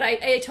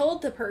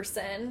told the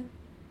person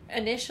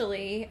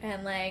initially,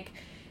 and like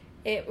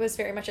it was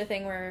very much a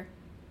thing where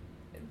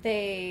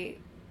I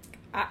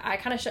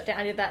kind of shut down.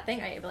 I did that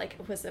thing. I like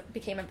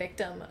became a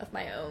victim of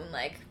my own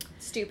like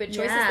stupid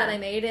choices that I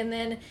made, and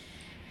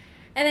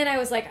then I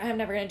was like, I'm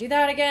never going to do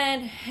that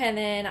again. And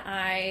then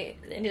I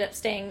ended up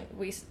staying.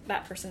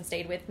 That person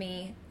stayed with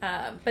me.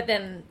 But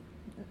then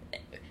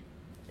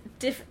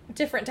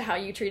different to how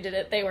you treated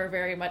it. They were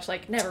very much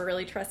like never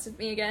really trusted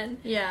me again.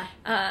 Yeah.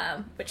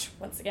 Which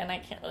once again I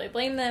can't really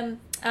blame them.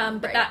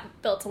 But that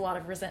built a lot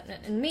of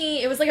resentment in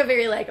me. It was like a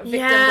very like victim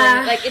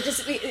blame. Like it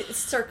just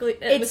it's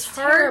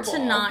hard terrible. to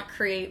not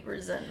create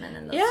resentment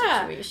in those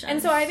situations.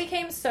 And so I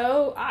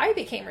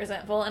became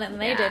resentful, and then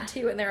they did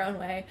too in their own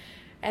way.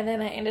 And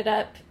then I ended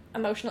up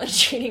emotionally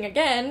cheating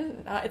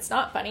again. It's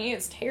not funny.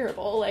 It's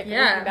terrible. Like,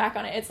 looking back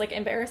on it, it's, like,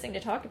 embarrassing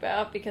to talk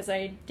about because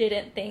I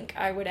didn't think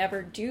I would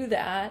ever do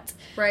that.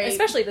 Right.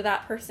 Especially to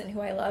that person who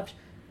I loved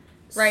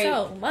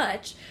so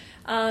much.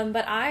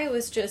 But I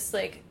was just,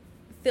 like,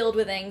 filled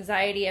with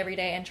anxiety every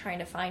day and trying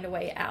to find a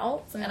way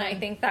out. Mm-hmm. And I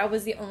think that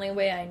was the only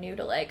way I knew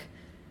to, like,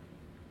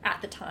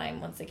 at the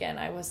time, once again,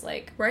 I was,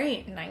 like,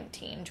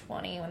 19,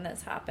 20 when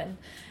this happened.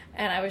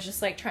 And I was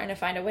just, like, trying to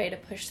find a way to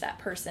push that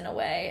person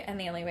away. And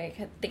the only way I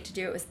could think to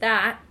do it was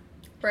that.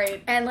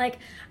 Right. And, like,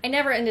 I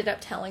never ended up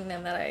telling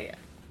them that I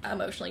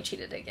emotionally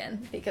cheated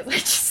again. Because I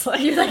just,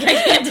 like... You're like, I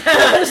can't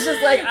tell. I was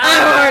just like,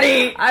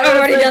 I've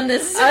already done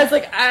this. I was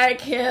like, I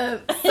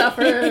can't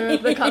suffer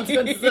the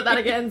consequences of that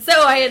again. So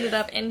I ended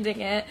up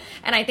ending it.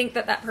 And I think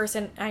that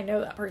person... I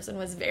know that person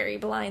was very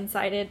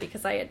blindsided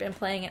because I had been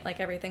playing it like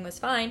everything was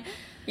fine.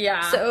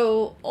 Yeah.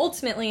 So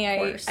ultimately,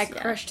 I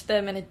crushed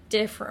them in a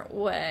different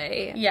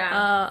way.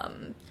 Yeah.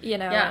 You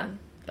know. Yeah.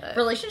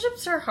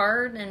 Relationships are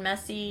hard and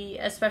messy,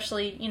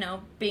 especially, you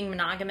know, being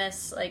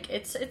monogamous. Like,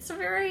 it's a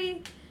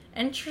very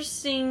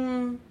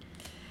interesting,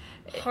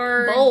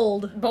 hard...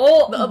 Bold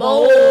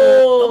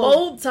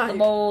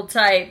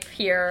type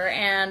here.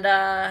 And,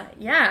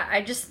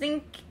 I just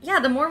think,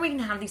 the more we can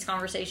have these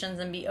conversations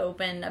and be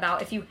open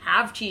about if you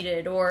have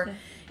cheated or...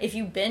 if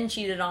you've been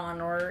cheated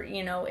on, or,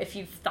 you know, if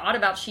you've thought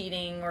about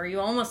cheating, or you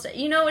almost,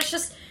 you know, it's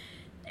just,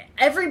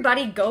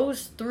 everybody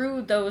goes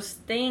through those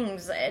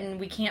things, and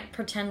we can't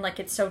pretend like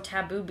it's so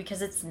taboo,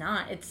 because it's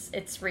not.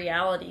 It's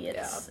reality.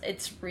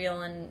 It's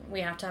real, and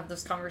we have to have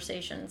those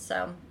conversations.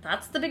 So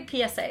that's the big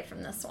PSA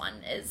from this one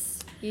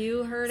is...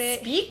 You heard it.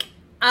 Speak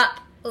up,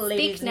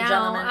 ladies and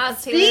gentlemen.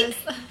 Speak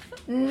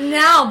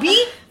now.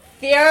 Be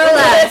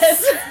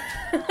fearless.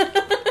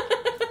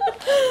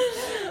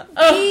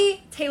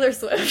 Be Taylor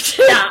Swift.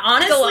 Yeah,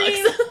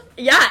 honestly.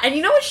 Yeah, and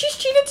you know what? She's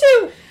cheated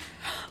too.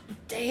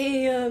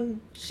 Damn.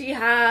 She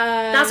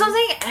has. That's what I'm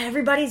saying.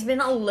 Everybody's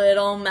been a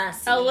little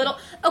messy.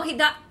 Okay,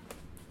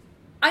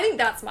 I think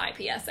that's my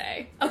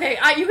PSA. Okay,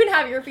 you can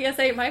have your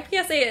PSA. My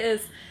PSA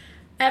is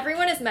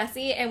everyone is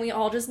messy, and we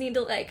all just need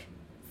to, like,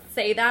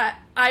 say that.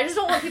 I just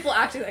don't want people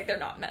acting like they're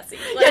not messy.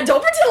 Like, yeah,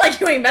 don't pretend like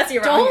you ain't messy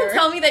around here. Don't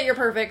tell me that you're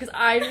perfect, because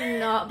I do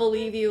not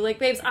believe you. Like,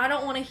 babes, I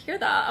don't want to hear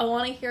that. I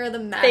want to hear the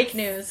mess. Fake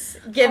news.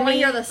 I want to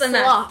hear the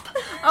slop.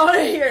 I want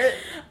to hear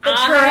the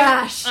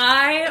trash.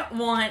 I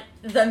want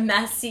the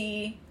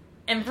messy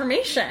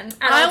information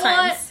at all times.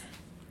 I want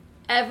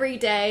every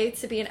day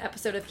to be an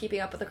episode of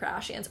Keeping Up with the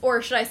Kardashians.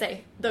 Or should I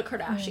say, the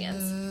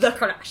Kardashians. The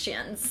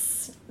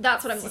Kardashians.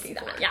 That's what I'm looking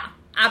for. Yeah,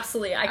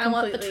 absolutely. I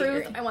want the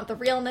truth. Agree. I want the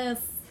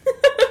realness.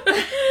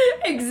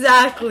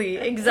 Exactly.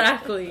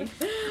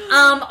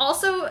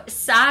 Also,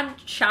 sad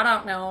shout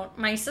out note,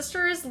 my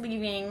sister is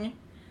leaving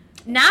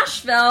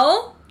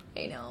Nashville.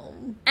 I know.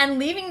 And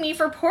leaving me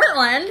for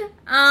Portland.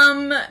 I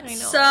know.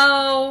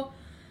 So,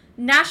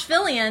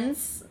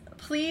 Nashvillians,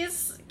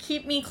 please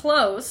keep me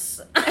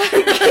close.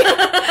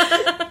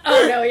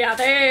 Oh no,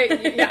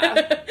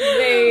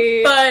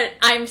 But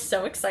I'm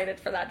so excited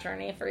for that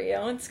journey for you.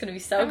 It's gonna be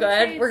so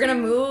good. We're gonna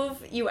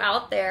move you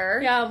out there.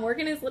 Yeah,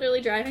 Morgan is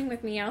literally driving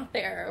with me out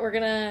there.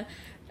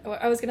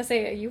 I was gonna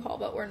say a U-Haul,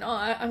 but we're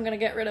not. I'm gonna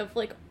get rid of,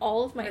 like,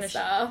 all of my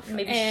stuff.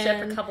 Maybe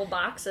ship a couple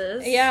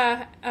boxes.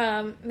 Yeah,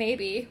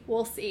 maybe.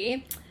 We'll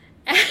see.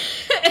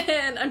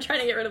 And I'm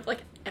trying to get rid of, like,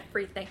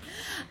 everything.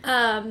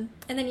 And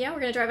then, we're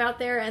gonna drive out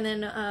there, and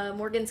then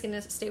Morgan's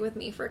gonna stay with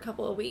me for a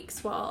couple of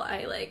weeks while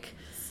I, like...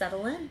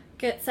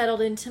 Get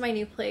settled into my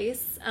new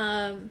place.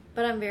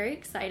 But I'm very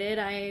excited.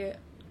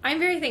 I'm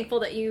very thankful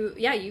that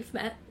you've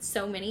met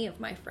so many of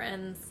my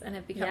friends and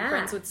have become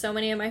friends with so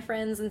many of my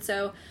friends. And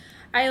so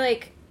I,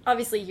 like,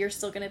 obviously you're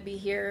still going to be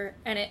here,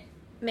 and it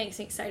makes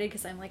me excited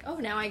because I'm like, oh,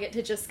 now I get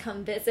to just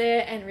come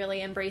visit and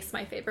really embrace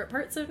my favorite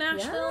parts of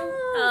Nashville.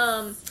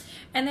 Yes.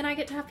 And then I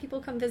get to have people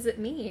come visit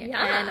me, and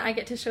I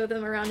get to show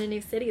them around a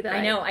new city that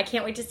I know. I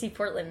can't wait to see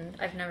Portland.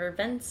 I've never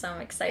been, so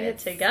I'm excited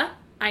to go.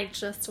 I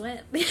just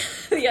went the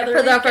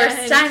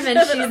first time, and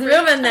she's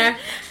moving there.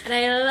 And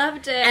I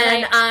loved it.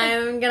 And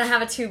I'm going to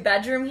have a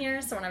 2-bedroom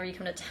here, so whenever you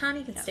come to town,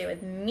 you can stay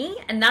with me.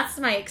 And that's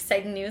my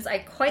exciting news. I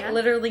quite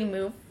literally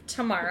move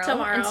tomorrow.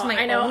 Into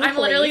my own I'm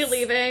place. literally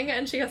leaving,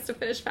 and she has to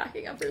finish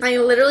packing up her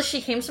stuff.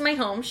 She came to my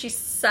home. She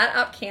set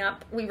up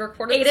camp. We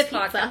recorded this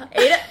podcast.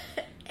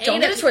 Don't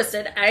get it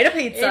twisted. I ate a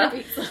pizza.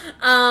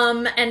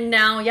 And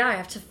now, I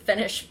have to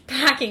finish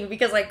packing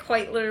because I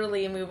quite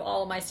literally move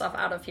all of my stuff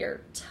out of here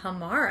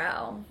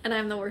tomorrow. And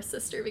I'm the worst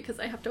sister because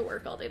I have to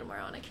work all day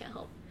tomorrow and I can't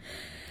help.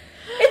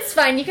 It's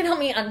fine. You can help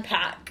me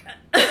unpack.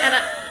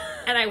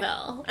 And I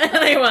will. And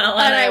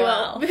I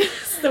will. Because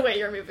it's the way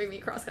you're moving me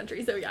cross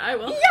country, so I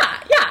will.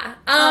 Yeah.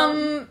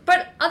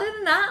 But other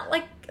than that,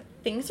 like,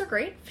 things are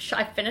great.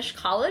 I finished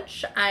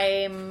college.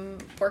 I'm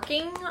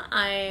working.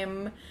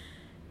 I'm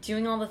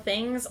doing all the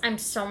things. I'm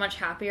so much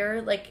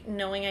happier, like,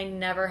 knowing I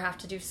never have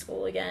to do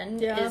school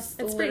again is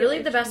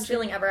literally the best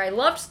feeling ever. I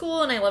loved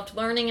school and I loved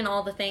learning and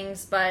all the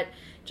things, but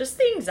just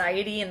the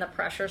anxiety and the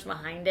pressures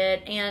behind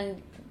it,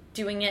 and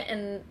doing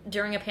it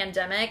during a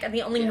pandemic. And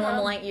the only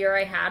normal year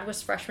I had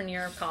was freshman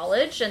year of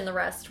college, and the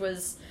rest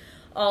was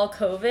all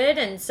COVID.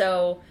 And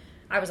so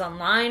I was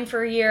online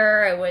for a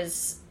year. I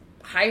was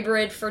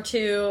hybrid for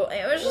 2.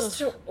 It was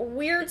just a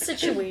weird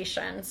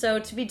situation. So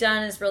to be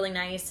done is really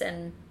nice,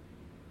 and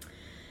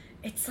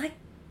it's like,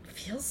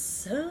 feels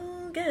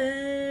so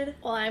good.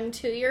 Well, I'm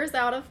 2 years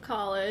out of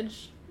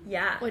college.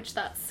 Yeah. Which,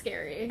 that's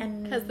scary.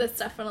 Because this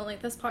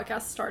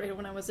podcast started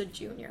when I was a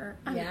junior.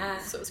 I'm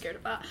so scared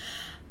of that.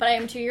 But I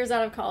am 2 years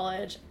out of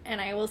college,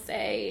 and I will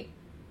say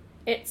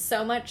it's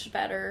so much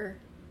better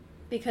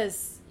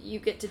because you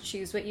get to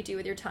choose what you do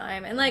with your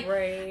time. And, like,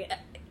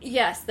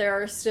 yes,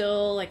 there are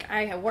still, like,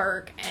 I have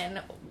work,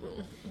 and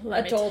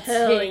let adults me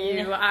tell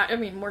you, I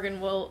mean,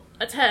 Morgan will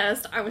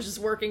attest, I was just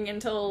working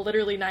until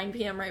literally 9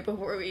 p.m. right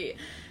before we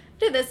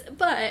did this,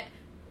 but,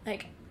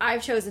 like,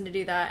 I've chosen to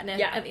do that, and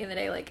at the end of the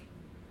day, like,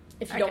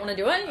 if you don't want to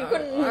do it, you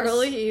couldn't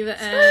leave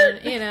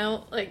and, you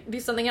know, like, do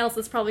something else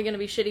that's probably going to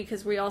be shitty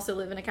because we also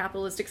live in a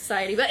capitalistic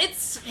society, but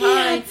it's fine.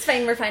 Yeah, it's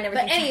fine, we're fine,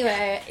 everything's But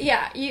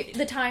anyway,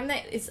 the time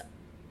that is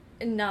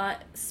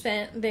not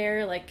spent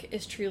there, like,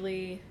 is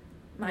truly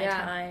my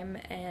time,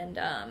 and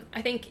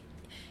I think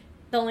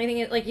the only thing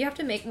is, like, you have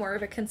to make more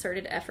of a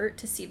concerted effort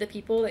to see the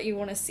people that you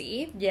want to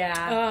see.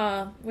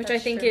 Which I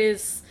think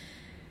is,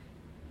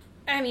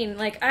 I mean,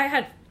 like, I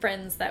had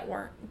friends that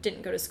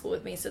didn't go to school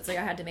with me, so it's like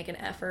I had to make an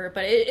effort,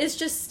 but it's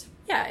just,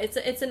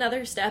 it's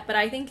another step, but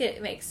I think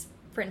it makes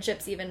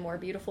friendships even more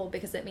beautiful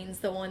because it means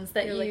the ones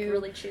that you're you like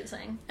really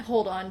choosing,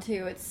 hold on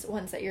to, it's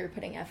ones that you're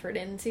putting effort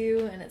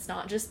into, and it's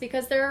not just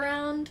because they're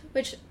around,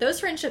 which those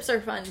friendships are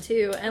fun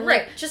too. And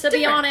like, just to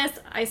be honest,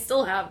 I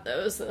still have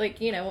those, like,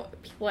 you know,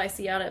 people I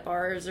see out at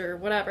bars or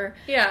whatever,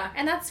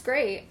 and that's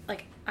great.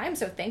 Like, I'm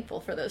so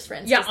thankful for those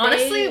friends. Yeah,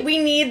 honestly, we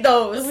need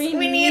those. We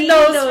need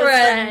those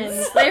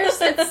friends.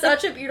 It's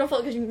such a beautiful,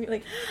 because you can be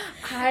like,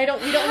 we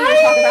don't need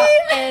to talk about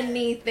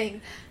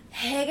anything.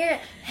 Hey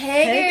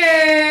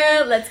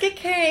girl, let's get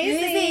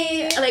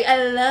crazy. Like,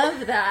 I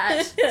love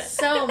that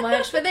so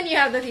much. But then you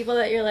have the people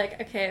that you're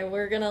like, okay,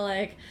 we're gonna,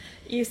 like,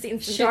 you've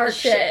seen some dark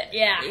shit.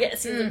 Yeah. You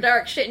seen some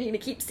dark shit, and you're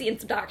gonna keep seeing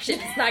some dark shit.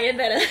 It's not getting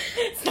better.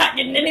 It's not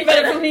getting any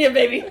better from you,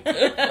 baby.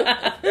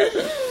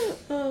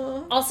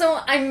 Also,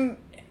 I'm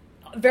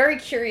very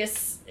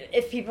curious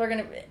if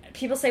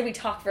people say we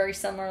talk very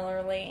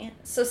similarly.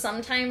 So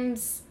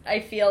sometimes I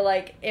feel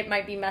like it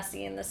might be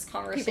messy in this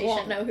conversation. People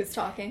won't know who's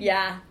talking.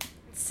 Yeah.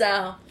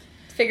 So,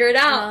 figure it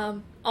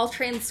out. I'll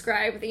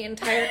transcribe the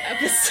entire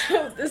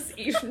episode this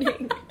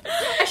evening.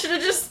 I should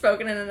have just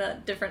spoken in a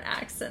different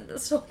accent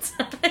this whole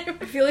time.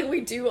 I feel like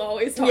we do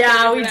always talk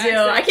in we do.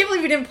 accent. I can't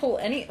believe we didn't pull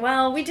any.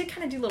 Well, we did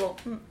kind of do little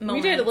moments.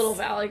 We did a little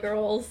Valley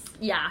Girls.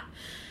 Yeah.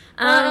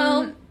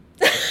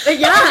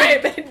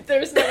 Okay,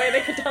 there's no way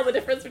they could tell the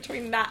difference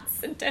between that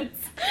sentence.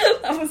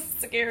 That was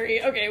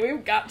scary. Okay,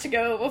 we've got to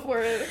go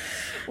before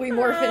we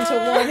morph into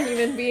one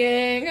human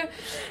being.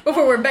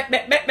 Before we're back.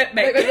 Not back.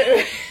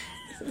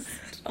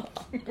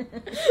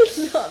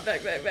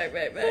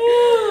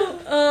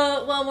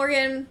 Well,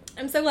 Morgan,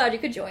 I'm so glad you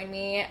could join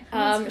me.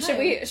 Should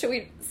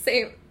we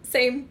say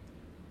same?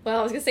 Well,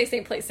 I was gonna say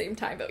same place, same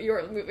time, but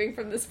you're moving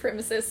from this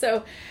premises,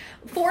 so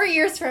 4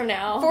 years from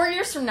now. 4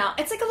 years from now.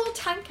 It's like a little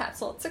time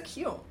capsule. It's so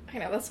cute. I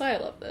know, that's why I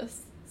love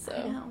this. So.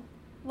 I know.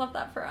 Love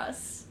that for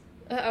us.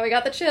 Uh-oh, we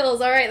got the chills.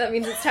 All right, that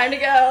means it's time to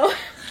go.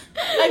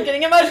 I'm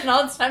getting emotional.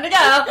 It's time to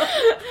go.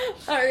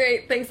 All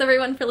right, thanks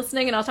everyone for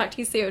listening, and I'll talk to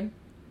you soon.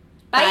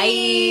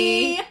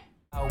 Bye.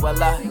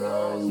 Well,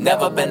 I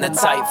never been the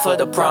type for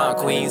the prom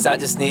queens. I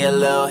just need a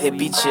little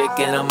hippie chick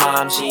and a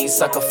mom jeans.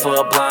 Sucker for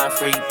a blind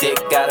freak dick,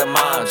 got a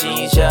mom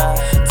jeans, yeah.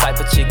 Type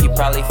of chick you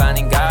probably find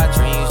in God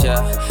dreams,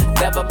 yeah.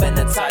 Never been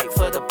the type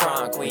for the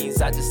prom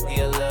queens. I just need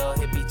a little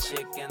hippie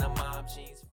chick and a mom.